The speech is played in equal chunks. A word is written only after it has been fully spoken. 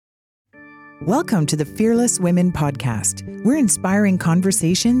Welcome to the Fearless Women Podcast. We're inspiring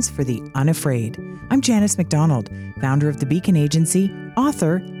conversations for the unafraid. I'm Janice McDonald, founder of the Beacon Agency,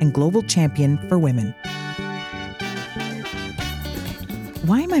 author, and global champion for women.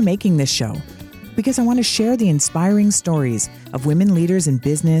 Why am I making this show? Because I want to share the inspiring stories of women leaders in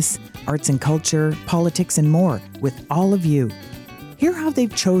business, arts and culture, politics, and more with all of you. Hear how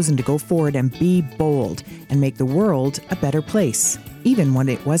they've chosen to go forward and be bold and make the world a better place, even when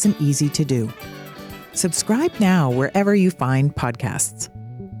it wasn't easy to do. Subscribe now wherever you find podcasts.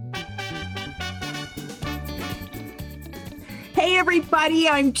 Hey everybody,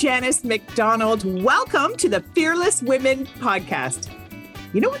 I'm Janice McDonald. Welcome to the Fearless Women Podcast.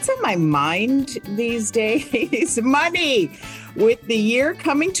 You know what's on my mind these days? Money. With the year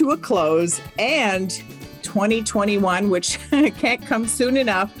coming to a close and 2021, which can't come soon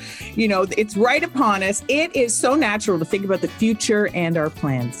enough, you know, it's right upon us. It is so natural to think about the future and our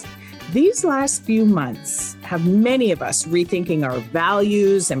plans. These last few months have many of us rethinking our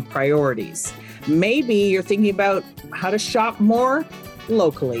values and priorities. Maybe you're thinking about how to shop more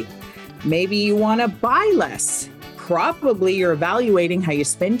locally. Maybe you want to buy less. Probably you're evaluating how you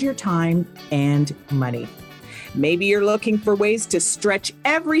spend your time and money. Maybe you're looking for ways to stretch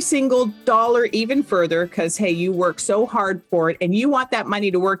every single dollar even further because, hey, you work so hard for it and you want that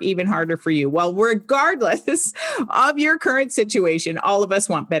money to work even harder for you. Well, regardless of your current situation, all of us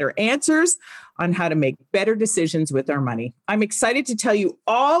want better answers on how to make better decisions with our money. I'm excited to tell you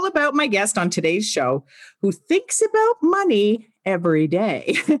all about my guest on today's show who thinks about money every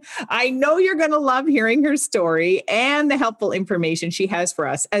day. I know you're going to love hearing her story and the helpful information she has for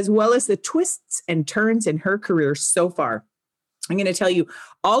us, as well as the twists and turns in her career so far. I'm going to tell you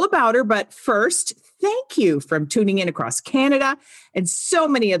all about her, but first, thank you from tuning in across Canada and so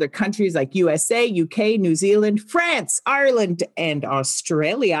many other countries like USA, UK, New Zealand, France, Ireland, and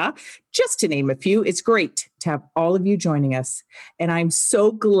Australia, just to name a few. It's great to have all of you joining us. And I'm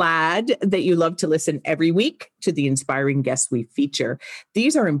so glad that you love to listen every week to the inspiring guests we feature.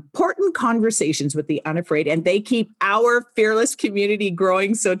 These are important conversations with the unafraid, and they keep our fearless community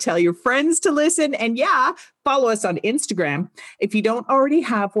growing. So tell your friends to listen. And yeah, follow us on Instagram. If you don't already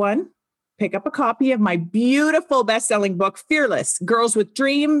have one, pick up a copy of my beautiful best-selling book, Fearless: Girls with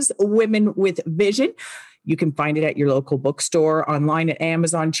Dreams, Women with Vision. You can find it at your local bookstore, online at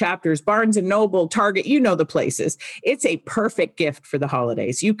Amazon, Chapters, Barnes & Noble, Target, you know the places. It's a perfect gift for the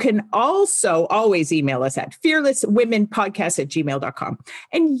holidays. You can also always email us at fearlesswomenpodcast@gmail.com.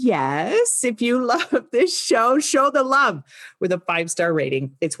 And yes, if you love this show, show the love with a 5-star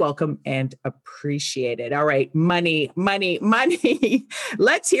rating. It's welcome and appreciated. All right, money.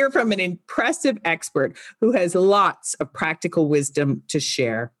 Let's hear from an impressive expert who has lots of practical wisdom to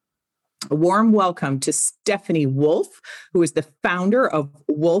share. A warm welcome to Stephanie Wolf, who is the founder of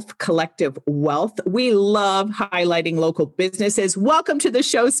Wolf Collective Wealth. We love highlighting local businesses. Welcome to the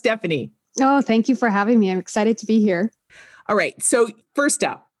show, Stephanie. Oh, thank you for having me. I'm excited to be here. All right. So first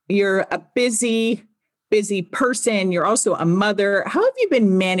up, you're a busy person. You're also a mother. How have you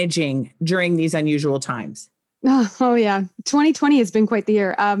been managing during these unusual times? Oh yeah. 2020 has been quite the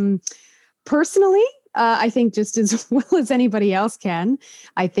year. Personally, I think just as well as anybody else can.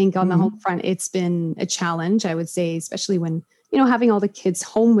 I think on the home front, it's been a challenge, I would say, especially when, having all the kids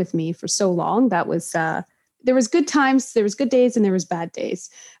home with me for so long, that was, there was good times, there was good days, and there was bad days.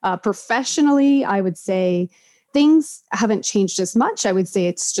 Professionally, I would say things haven't changed as much. I would say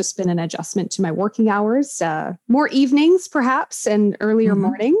it's just been an adjustment to my working hours, more evenings perhaps, and earlier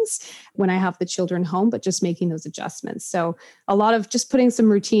mornings when I have the children home, but just making those adjustments. So a lot of just putting some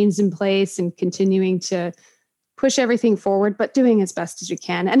routines in place and continuing to push everything forward, but doing as best as you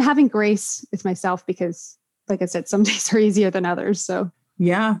can and having grace with myself because, like I said, some days are easier than others. So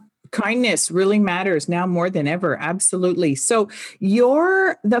yeah. Kindness really matters now more than ever. Absolutely. So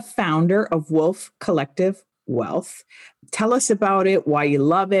you're the founder of Wolf Collective Wealth. Tell us about it, why you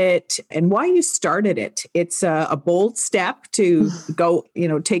love it, and why you started it. It's a bold step to go,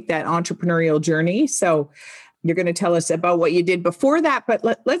 take that entrepreneurial journey. So you're going to tell us about what you did before that, but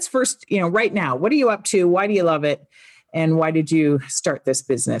let's first, right now, what are you up to? Why do you love it? And why did you start this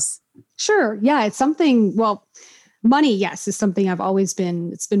business? Sure. Yeah, it's something, money, yes, is something it's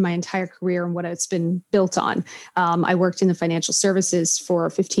been my entire career and what it's been built on. I worked in the financial services for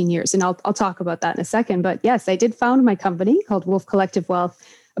 15 years, and I'll talk about that in a second. But yes, I did found my company called Wolf Collective Wealth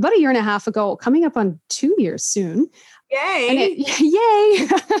about 1.5 years ago, coming up on 2 years soon. Yay! Yay!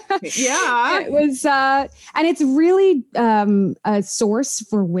 Yeah. It was, and it's really a source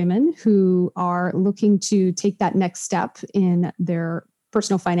for women who are looking to take that next step in their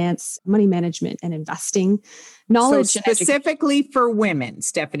personal finance, money management, and investing knowledge. So specifically for women,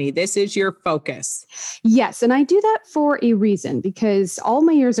 Stephanie, this is your focus. Yes. And I do that for a reason, because all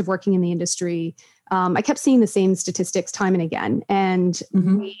my years of working in the industry, I kept seeing the same statistics time and again. And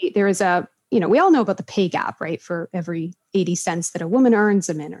there is we all know about the pay gap, right? For every 80 cents that a woman earns,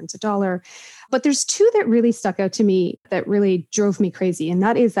 a man earns $1. But there's two that really stuck out to me that really drove me crazy. And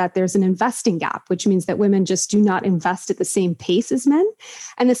that is that there's an investing gap, which means that women just do not invest at the same pace as men.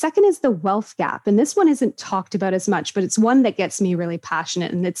 And the second is the wealth gap. And this one isn't talked about as much, but it's one that gets me really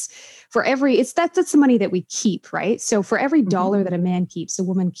passionate. And that's the money that we keep, right? So for every dollar that a man keeps, a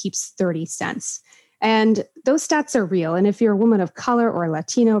woman keeps 30 cents. And those stats are real. And if you're a woman of color or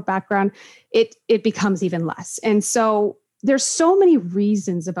Latino background, it becomes even less. And so there's so many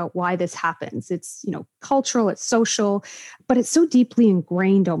reasons about why this happens. It's, cultural, it's social, but it's so deeply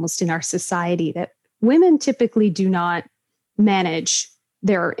ingrained almost in our society that women typically do not manage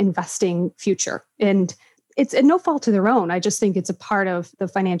their investing future. And it's no fault to their own. I just think it's a part of the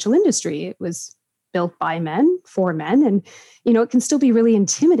financial industry. It was built by men for men. And, it can still be really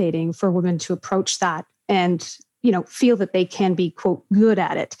intimidating for women to approach that and, feel that they can be, quote, good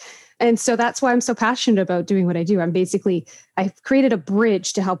at it. And so that's why I'm so passionate about doing what I do. I've created a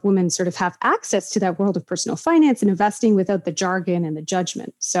bridge to help women sort of have access to that world of personal finance and investing without the jargon and the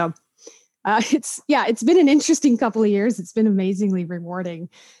judgment. So it's been an interesting couple of years. It's been amazingly rewarding.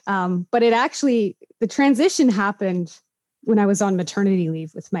 But the transition happened when I was on maternity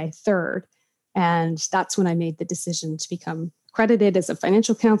leave with my third. And that's when I made the decision to become accredited as a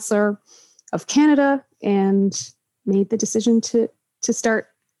financial counselor of Canada and made the decision to start,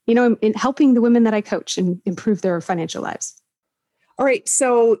 in helping the women that I coach and improve their financial lives. All right.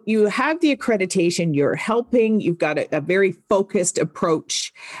 So you have the accreditation, you're helping, you've got a very focused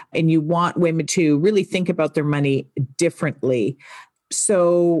approach, and you want women to really think about their money differently.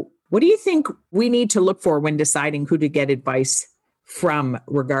 So what do you think we need to look for when deciding who to get advice from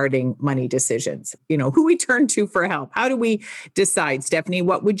regarding money decisions? Who we turn to for help? How do we decide? Stephanie,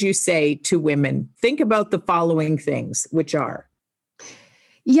 what would you say to women? Think about the following things, which are?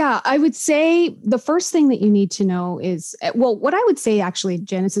 Yeah, I would say the first thing that you need to know is, what I would say actually,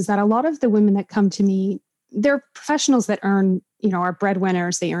 Janice, is that a lot of the women that come to me, they're professionals that earn, are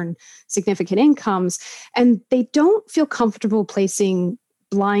breadwinners, they earn significant incomes, and they don't feel comfortable placing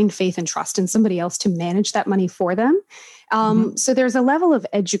blind faith and trust in somebody else to manage that money for them. So there's a level of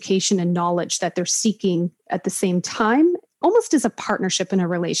education and knowledge that they're seeking at the same time, almost as a partnership in a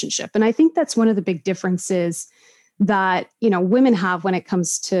relationship. And I think that's one of the big differences that, women have when it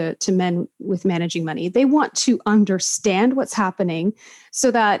comes to men with managing money. They want to understand what's happening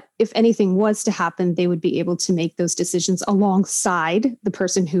so that if anything was to happen, they would be able to make those decisions alongside the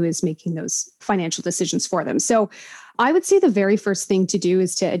person who is making those financial decisions for them. So I would say the very first thing to do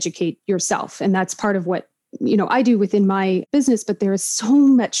is to educate yourself. And that's part of what, I do within my business, but there is so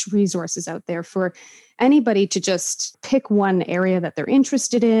much resources out there for anybody to just pick one area that they're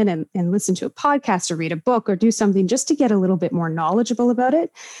interested in and listen to a podcast or read a book or do something just to get a little bit more knowledgeable about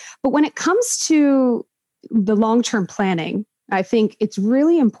it. But when it comes to the long-term planning, I think it's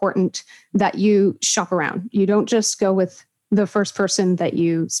really important that you shop around. You don't just go with the first person that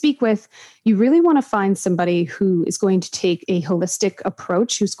you speak with. You really want to find somebody who is going to take a holistic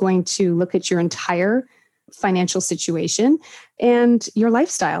approach, who's going to look at your entire financial situation and your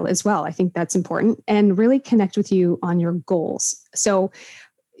lifestyle as well. I think that's important, and really connect with you on your goals. So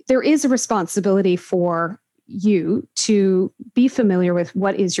there is a responsibility for you to be familiar with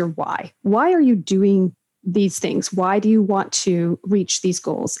what is your why. Why are you doing these things? Why do you want to reach these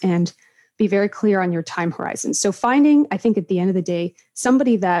goals? And be very clear on your time horizon. So finding, I think at the end of the day,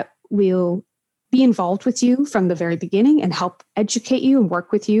 somebody that will be involved with you from the very beginning and help educate you and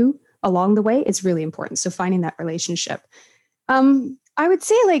work with you along the way is really important. So finding that relationship. I would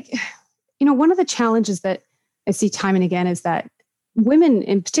say one of the challenges that I see time and again is that women,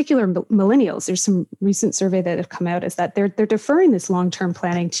 in particular millennials, there's some recent survey that have come out, is that they're deferring this long-term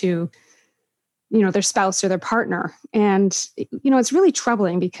planning to, their spouse or their partner. And, it's really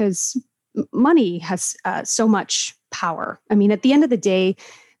troubling because money has so much power. I mean, at the end of the day,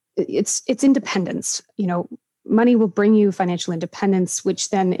 it's independence. Money will bring you financial independence,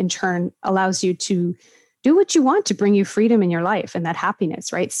 which then in turn allows you to do what you want to bring you freedom in your life and that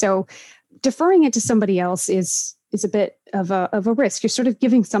happiness, right? So deferring it to somebody else is a bit of a risk. You're sort of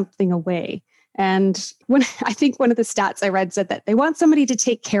giving something away. And I think one of the stats I read said that they want somebody to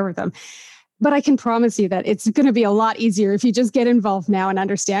take care of them. But I can promise you that it's going to be a lot easier if you just get involved now and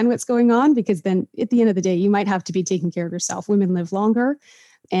understand what's going on, because then at the end of the day, you might have to be taking care of yourself. Women live longer.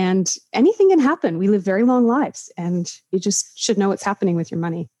 and anything can happen. We live very long lives, and you just should know what's happening with your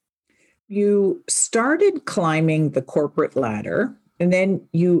money. You started climbing the corporate ladder, and then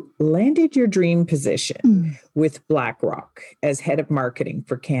you landed your dream position with BlackRock as head of marketing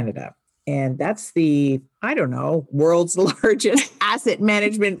for Canada. And that's the, I don't know, world's largest asset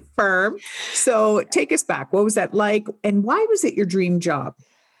management firm. So take us back. What was that like? And why was it your dream job?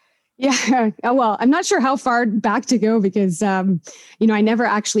 Yeah, well, I'm not sure how far back to go because, I never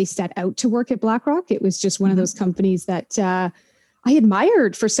actually set out to work at BlackRock. It was just one of those companies that I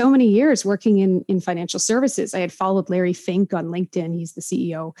admired for so many years working in financial services. I had followed Larry Fink on LinkedIn. He's the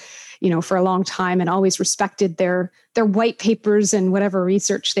CEO, for a long time, and always respected their white papers and whatever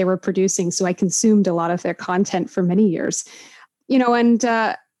research they were producing. So I consumed a lot of their content for many years, and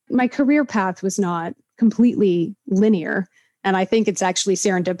my career path was not completely linear. And I think it's actually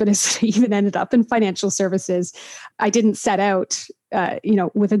serendipitous that I even ended up in financial services. I didn't set out,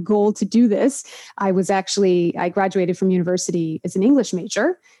 with a goal to do this. I graduated from university as an English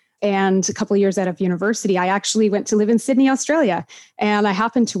major. And a couple of years out of university, I actually went to live in Sydney, Australia. And I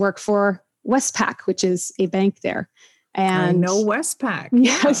happened to work for Westpac, which is a bank there. And I know Westpac.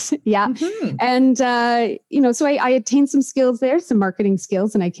 Yes. Yeah. Mm-hmm. And, so I attained some skills there, some marketing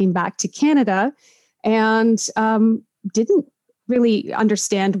skills, and I came back to Canada and didn't really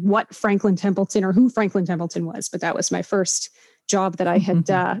understand what Franklin Templeton or who Franklin Templeton was, but that was my first job that I had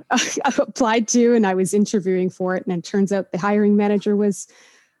applied to, and I was interviewing for it. And it turns out the hiring manager was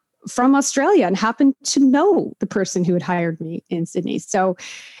from Australia and happened to know the person who had hired me in Sydney. So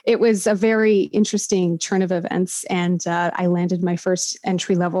it was a very interesting turn of events. And I landed my first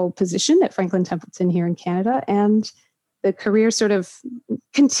entry-level position at Franklin Templeton here in Canada. And the career sort of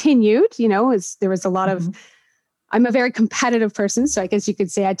continued, as there was a lot of, I'm a very competitive person. So I guess you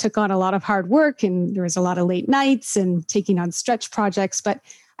could say I took on a lot of hard work, and there was a lot of late nights and taking on stretch projects. But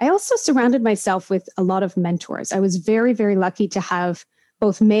I also surrounded myself with a lot of mentors. I was very, very lucky to have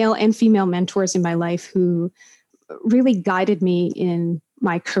both male and female mentors in my life who really guided me in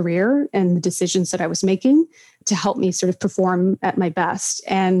my career and the decisions that I was making to help me sort of perform at my best.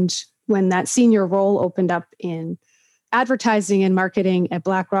 And when that senior role opened up in advertising and marketing at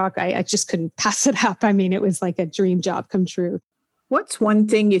BlackRock, I just couldn't pass it up. I mean, it was like a dream job come true. What's one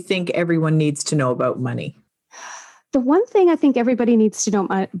thing you think everyone needs to know about money? The one thing I think everybody needs to know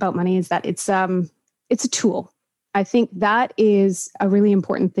about money is that it's a tool. I think that is a really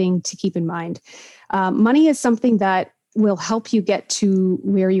important thing to keep in mind. Money is something that will help you get to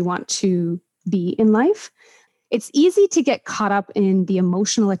where you want to be in life. It's easy to get caught up in the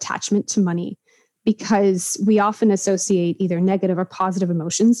emotional attachment to money because we often associate either negative or positive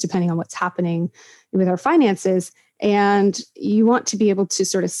emotions, depending on what's happening with our finances. And you want to be able to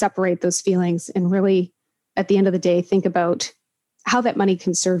sort of separate those feelings and really, at the end of the day, think about how that money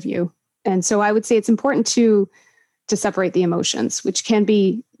can serve you. And so I would say it's important to separate the emotions, which can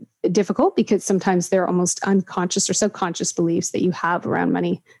be difficult because sometimes they're almost unconscious or subconscious beliefs that you have around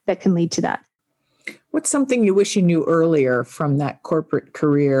money that can lead to that. What's something you wish you knew earlier from that corporate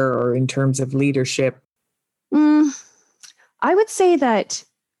career or in terms of leadership? I would say that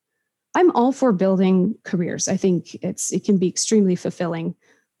I'm all for building careers. I think it can be extremely fulfilling,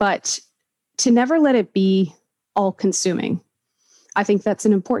 but to never let it be all consuming. I think that's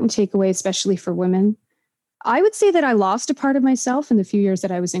an important takeaway, especially for women. I would say that I lost a part of myself in the few years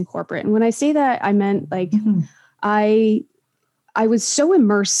that I was in corporate. And when I say that, I meant I was so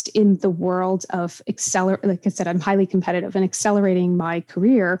immersed in the world of like I said, I'm highly competitive and accelerating my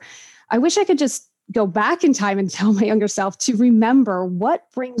career. I wish I could just go back in time and tell my younger self to remember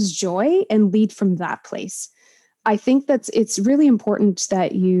what brings joy and lead from that place. I think it's really important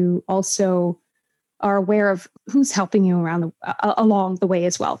that you also are aware of who's helping you along the way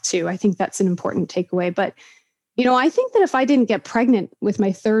as well, too. I think that's an important takeaway. But, I think that if I didn't get pregnant with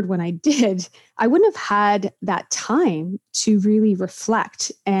my third when I did, I wouldn't have had that time to really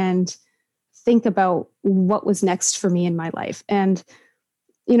reflect and think about what was next for me in my life. And,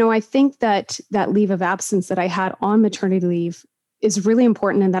 I think that leave of absence that I had on maternity leave is really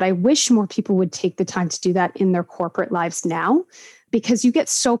important, and that I wish more people would take the time to do that in their corporate lives now, because you get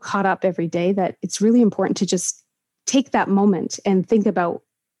so caught up every day that it's really important to just take that moment and think about,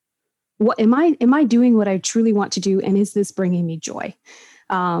 what am I doing what I truly want to do? And is this bringing me joy?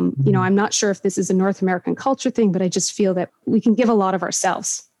 I'm not sure if this is a North American culture thing, but I just feel that we can give a lot of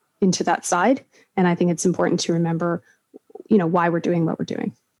ourselves into that side. And I think it's important to remember, why we're doing what we're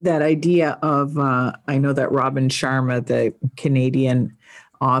doing. That idea of, I know that Robin Sharma, the Canadian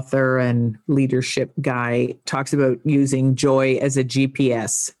author and leadership guy, talks about using joy as a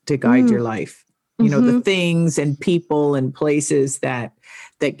GPS to guide your life. The things and people and places that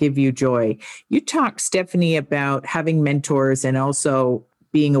that give you joy. You talked, Stephanie, about having mentors and also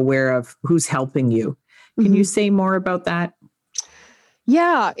being aware of who's helping you. Can you say more about that?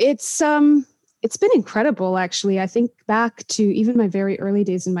 Yeah, it's been incredible, actually. I think back to even my very early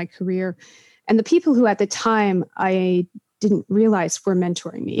days in my career and the people who at the time I didn't realize were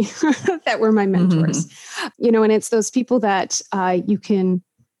mentoring me, that were my mentors. And it's those people that you can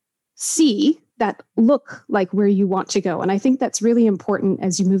see that look like where you want to go. And I think that's really important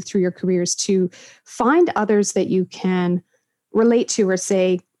as you move through your careers, to find others that you can relate to or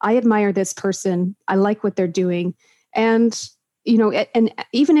say, I admire this person. I like what they're doing. And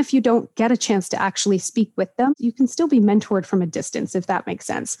even if you don't get a chance to actually speak with them, you can still be mentored from a distance, if that makes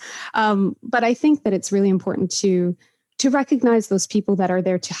sense. But I think that it's really important to recognize those people that are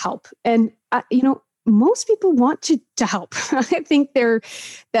there to help. And, most people want to help. I think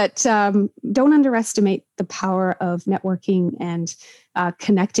don't underestimate the power of networking and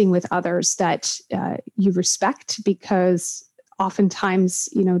connecting with others that you respect, because oftentimes,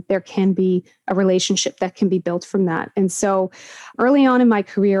 there can be a relationship that can be built from that. And so early on in my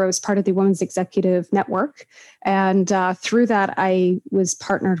career, I was part of the Women's Executive Network. And through that, I was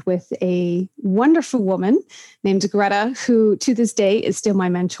partnered with a wonderful woman named Greta, who to this day is still my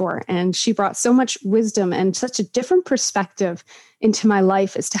mentor. And she brought so much wisdom and such a different perspective into my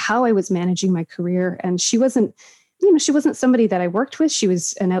life as to how I was managing my career. And she wasn't somebody that I worked with. She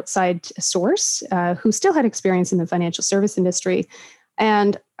was an outside source who still had experience in the financial service industry.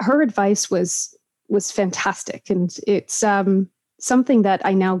 And her advice was fantastic. And it's something that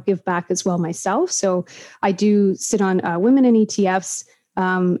I now give back as well myself. So I do sit on Women in ETFs.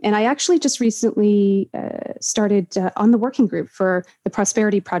 And I actually just recently started on the working group for the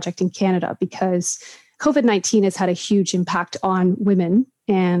Prosperity Project in Canada, because COVID-19 has had a huge impact on women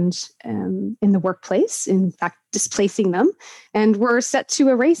and in the workplace, in fact, displacing them. And we're set to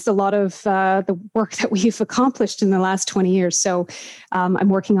erase a lot of the work that we've accomplished in the last 20 years. So I'm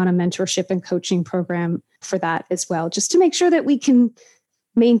working on a mentorship and coaching program for that as well, just to make sure that we can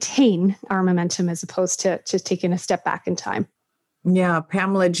maintain our momentum as opposed to taking a step back in time. Yeah,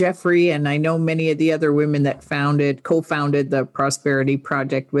 Pamela Jeffrey, and I know many of the other women that co-founded the Prosperity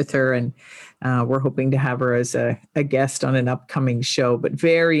Project with her, and we're hoping to have her as a guest on an upcoming show. But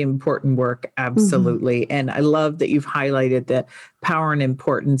very important work, absolutely. And I love that you've highlighted the power and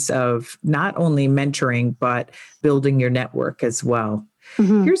importance of not only mentoring, but building your network as well.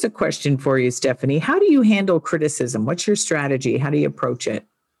 Here's a question for you, Stephanie. How do you handle criticism? What's your strategy? How do you approach it?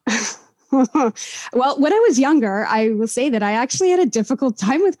 Well, when I was younger, I will say that I actually had a difficult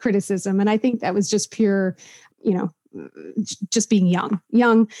time with criticism. And I think that was just pure, just being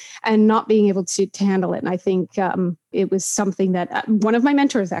young and not being able to handle it. And I think it was something that one of my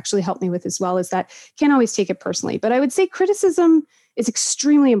mentors actually helped me with as well, is that can't always take it personally. But I would say criticism is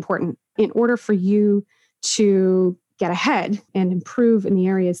extremely important in order for you to get ahead and improve in the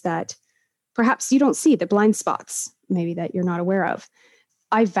areas that perhaps you don't see, the blind spots maybe that you're not aware of.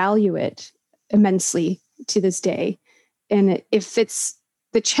 I value it immensely to this day. And if it's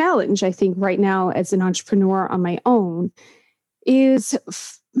the challenge, I think right now as an entrepreneur on my own is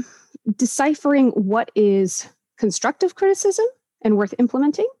deciphering what is constructive criticism and worth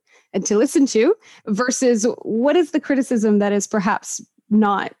implementing and to listen to versus what is the criticism that is perhaps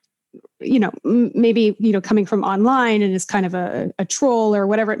not, maybe, coming from online and is kind of a troll or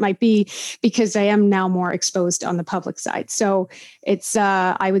whatever it might be, because I am now more exposed on the public side. So it's,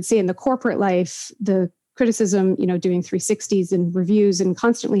 I would say in the corporate life, the criticism, doing 360s and reviews and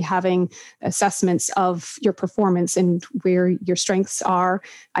constantly having assessments of your performance and where your strengths are,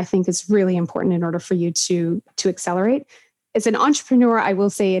 I think is really important in order for you to accelerate. As an entrepreneur, I will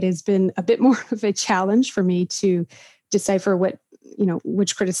say it has been a bit more of a challenge for me to decipher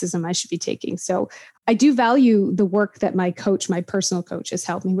which criticism I should be taking. So I do value the work that my personal coach has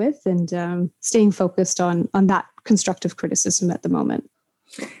helped me with, and staying focused on that constructive criticism at the moment.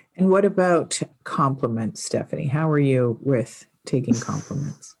 And what about compliments, Stephanie? How are you with taking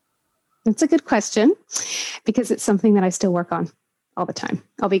compliments? That's a good question, because it's something that I still work on all the time.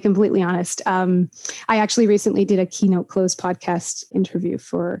 I'll be completely honest. I actually recently did a Keynote Close podcast interview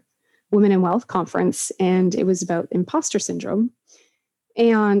for Women in Wealth conference, and it was about imposter syndrome.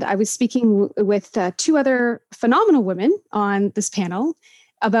 And I was speaking with two other phenomenal women on this panel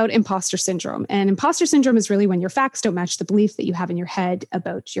about imposter syndrome. And imposter syndrome is really when your facts don't match the belief that you have in your head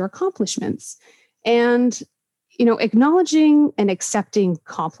about your accomplishments. And, acknowledging and accepting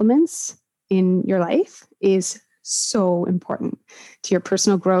compliments in your life is so important to your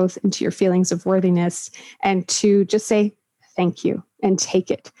personal growth and to your feelings of worthiness, and to just say thank you and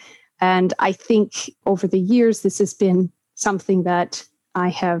take it. And I think over the years, this has been something that I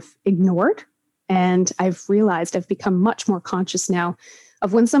have ignored. And I've realized I've become much more conscious now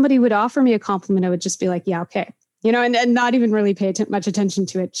of when somebody would offer me a compliment, I would just be like, yeah, okay. And not even really pay much attention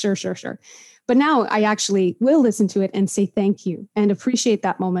to it. Sure. But now I actually will listen to it and say thank you and appreciate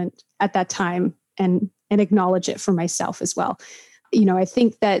that moment at that time and acknowledge it for myself as well. I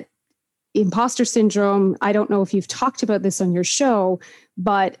think that imposter syndrome, I don't know if you've talked about this on your show,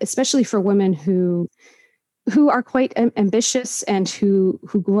 but especially for women who are quite ambitious and who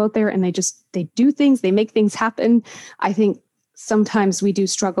go out there and they do things, they make things happen. I think sometimes we do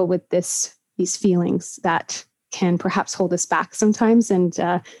struggle with these feelings that can perhaps hold us back sometimes. And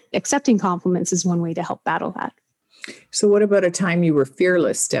accepting compliments is one way to help battle that. So what about a time you were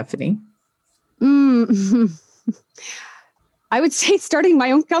fearless, Stephanie? I would say starting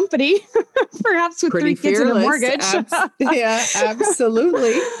my own company, perhaps with Pretty 3 kids and a mortgage. Yeah,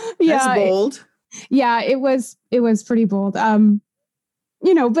 absolutely. That's bold. It was pretty bold.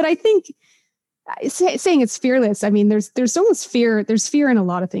 But I think saying it's fearless, I mean, there's almost fear. There's fear in a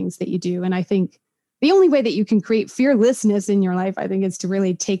lot of things that you do. And I think the only way that you can create fearlessness in your life, I think, is to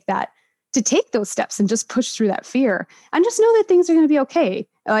really take those steps and just push through that fear and just know that things are going to be okay.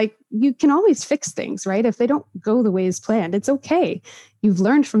 Like, you can always fix things, right? If they don't go the way as planned, it's okay. You've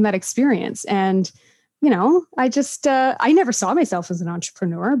learned from that experience. And, I never saw myself as an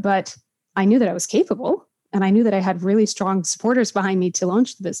entrepreneur, but I knew that I was capable, and I knew that I had really strong supporters behind me to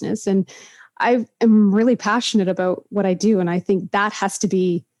launch the business. And I am really passionate about what I do. And I think that has to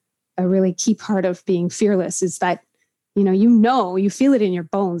be a really key part of being fearless, is that, you feel it in your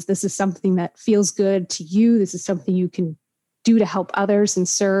bones. This is something that feels good to you. This is something you can do to help others and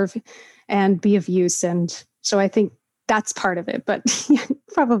serve and be of use. And so I think that's part of it, but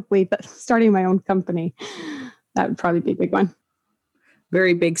probably starting my own company, that would probably be a big one.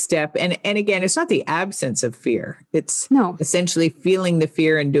 Very big step. And again, it's not the absence of fear. It's essentially feeling the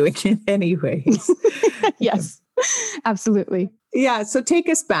fear and doing it anyways. Yes, absolutely. Yeah. So take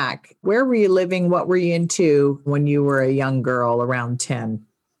us back. Where were you living? What were you into when you were a young girl around 10?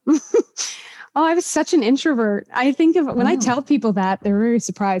 I was such an introvert. I think when I tell people that, they're very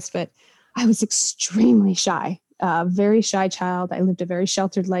surprised, but I was extremely shy, very shy child. I lived a very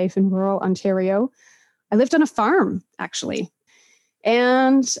sheltered life in rural Ontario. I lived on a farm, actually.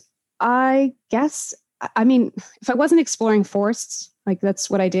 And I guess, if I wasn't exploring forests, like that's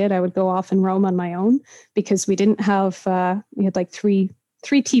what I did, I would go off and roam on my own, because we didn't have, we had like three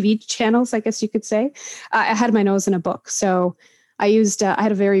TV channels, I guess you could say. I had my nose in a book. So I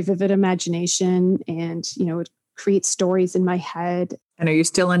had a very vivid imagination and, would create stories in my head. And are you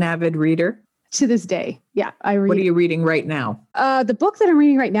still an avid reader? To this day. Yeah. I read. What are you reading right now? The book that I'm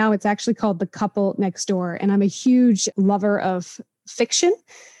reading right now, it's actually called The Couple Next Door. And I'm a huge lover of fiction.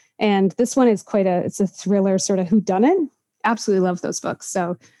 And this one is it's a thriller, sort of whodunit. Absolutely love those books.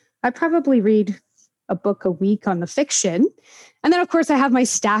 So I probably read a book a week on the fiction. And then, of course, I have my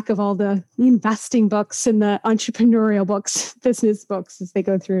stack of all the investing books and the entrepreneurial books, business books as they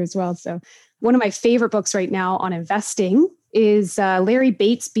go through as well. So one of my favorite books right now on investing is Larry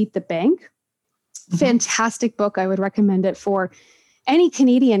Bates' Beat the Bank. Fantastic book. I would recommend it for any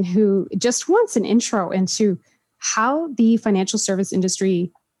Canadian who just wants an intro into how the financial service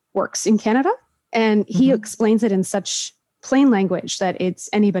industry works in Canada. And he explains it in such plain language that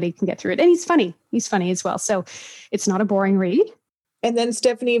anybody can get through it. And he's funny. He's funny as well. So it's not a boring read. And then,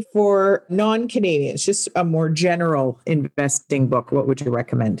 Stephanie, for non-Canadians, just a more general investing book, what would you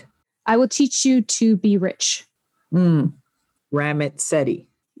recommend? I Will Teach You to Be Rich. Ramit Sethi.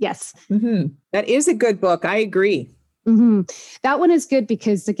 Yes. That is a good book. I agree. That one is good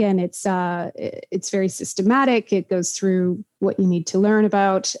because, again, it's very systematic. It goes through what you need to learn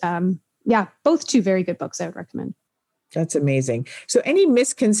about. Both two very good books I would recommend. That's amazing. So any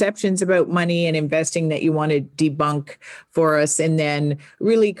misconceptions about money and investing that you want to debunk for us, and then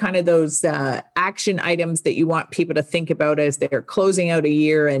really kind of those action items that you want people to think about as they're closing out a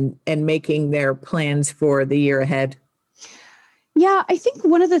year and making their plans for the year ahead? Yeah, I think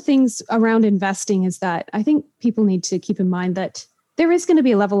one of the things around investing is that I think people need to keep in mind that there is going to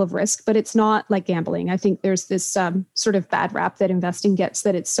be a level of risk, but it's not like gambling. I think there's this sort of bad rap that investing gets,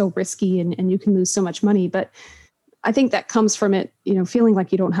 that it's so risky and you can lose so much money. But I think that comes from it, feeling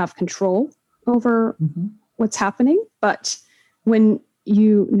like you don't have control over what's happening. But when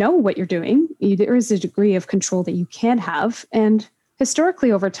you know what you're doing, there is a degree of control that you can have. And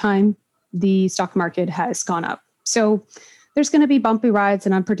historically, over time, the stock market has gone up. So there's going to be bumpy rides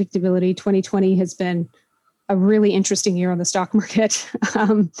and unpredictability. 2020 has been a really interesting year on the stock market.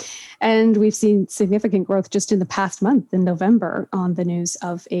 And we've seen significant growth just in the past month in November on the news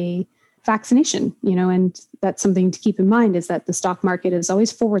of a vaccination, and that's something to keep in mind, is that the stock market is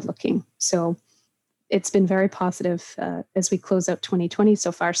always forward looking. So it's been very positive as we close out 2020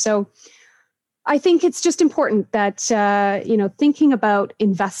 so far. So I think it's just important that, thinking about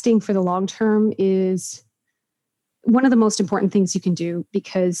investing for the long term is one of the most important things you can do,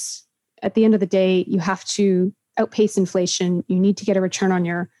 because at the end of the day, you have to outpace inflation. You need to get a return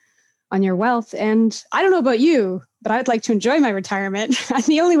on your wealth. And I don't know about you, but I'd like to enjoy my retirement. And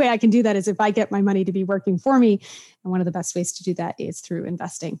the only way I can do that is if I get my money to be working for me. And one of the best ways to do that is through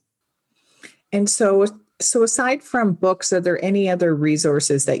investing. And so aside from books, are there any other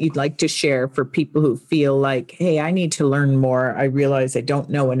resources that you'd like to share for people who feel like, hey, I need to learn more. I realize I don't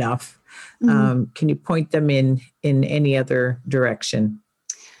know enough. Mm-hmm. Can you point them in any other direction?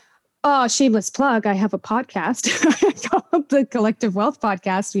 Oh, shameless plug. I have a podcast called the Collective Wealth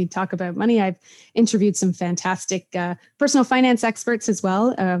Podcast. We talk about money. I've interviewed some fantastic personal finance experts as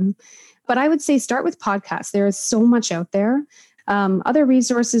well. But I would say start with podcasts. There is so much out there. Other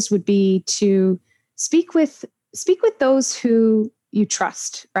resources would be to speak with those who you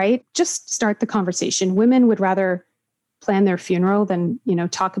trust, right? Just start the conversation. Women would rather plan their funeral than,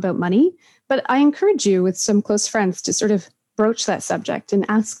 talk about money. But I encourage you with some close friends to sort of broach that subject and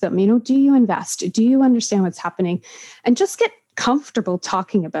ask them, do you invest? Do you understand what's happening? And just get comfortable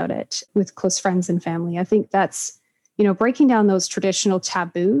talking about it with close friends and family. I think that's, breaking down those traditional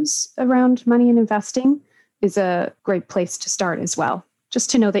taboos around money and investing is a great place to start as well. Just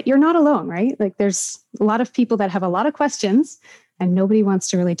to know that you're not alone, right? Like there's a lot of people that have a lot of questions and nobody wants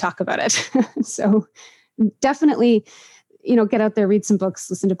to really talk about it. So definitely, get out there, read some books,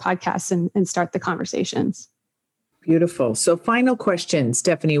 listen to podcasts and start the conversations. Beautiful. So final question,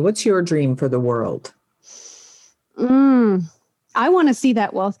 Stephanie, what's your dream for the world? I want to see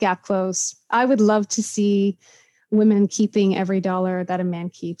that wealth gap close. I would love to see women keeping every dollar that a man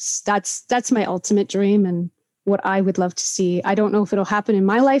keeps. That's my ultimate dream and what I would love to see. I don't know if it'll happen in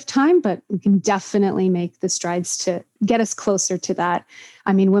my lifetime, but we can definitely make the strides to get us closer to that.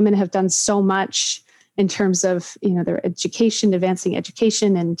 I mean, women have done so much in terms of, their education, advancing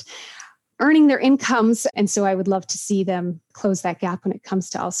education and earning their incomes. And so I would love to see them close that gap when it comes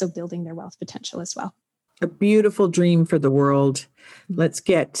to also building their wealth potential as well. A beautiful dream for the world. Let's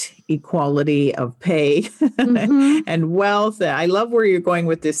get equality of pay and wealth. I love where you're going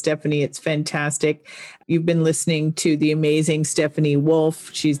with this, Stephanie. It's fantastic. You've been listening to the amazing Stephanie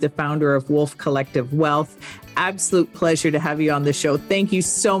Wolf. She's the founder of Wolf Collective Wealth. Absolute pleasure to have you on the show. Thank you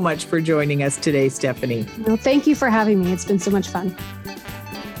so much for joining us today, Stephanie. Well, thank you for having me. It's been so much fun.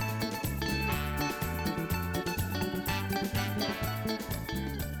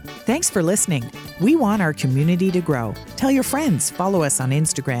 Thanks for listening. We want our community to grow. Tell your friends, follow us on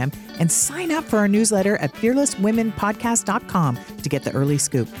Instagram, and sign up for our newsletter at fearlesswomenpodcast.com to get the early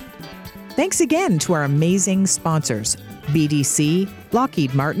scoop. Thanks again to our amazing sponsors, BDC,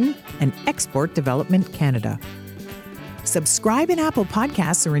 Lockheed Martin, and Export Development Canada. Subscribe in Apple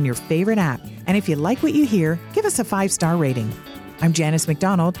Podcasts or in your favorite app. And if you like what you hear, give us a 5-star rating. I'm Janice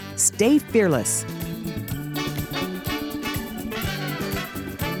McDonald. Stay fearless.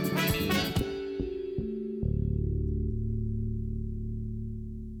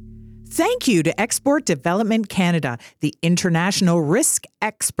 Thank you to Export Development Canada, the international risk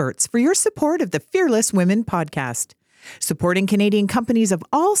experts, for your support of the Fearless Women podcast. Supporting Canadian companies of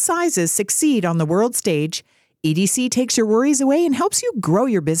all sizes succeed on the world stage, EDC takes your worries away and helps you grow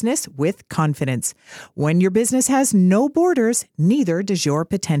your business with confidence. When your business has no borders, neither does your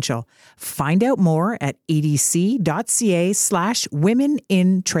potential. Find out more at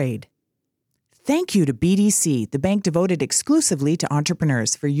edc.ca/womenintrade. Thank you to BDC, the bank devoted exclusively to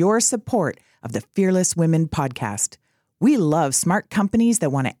entrepreneurs, for your support of the Fearless Women podcast. We love smart companies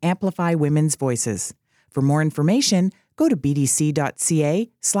that want to amplify women's voices. For more information, go to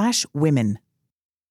bdc.ca/women.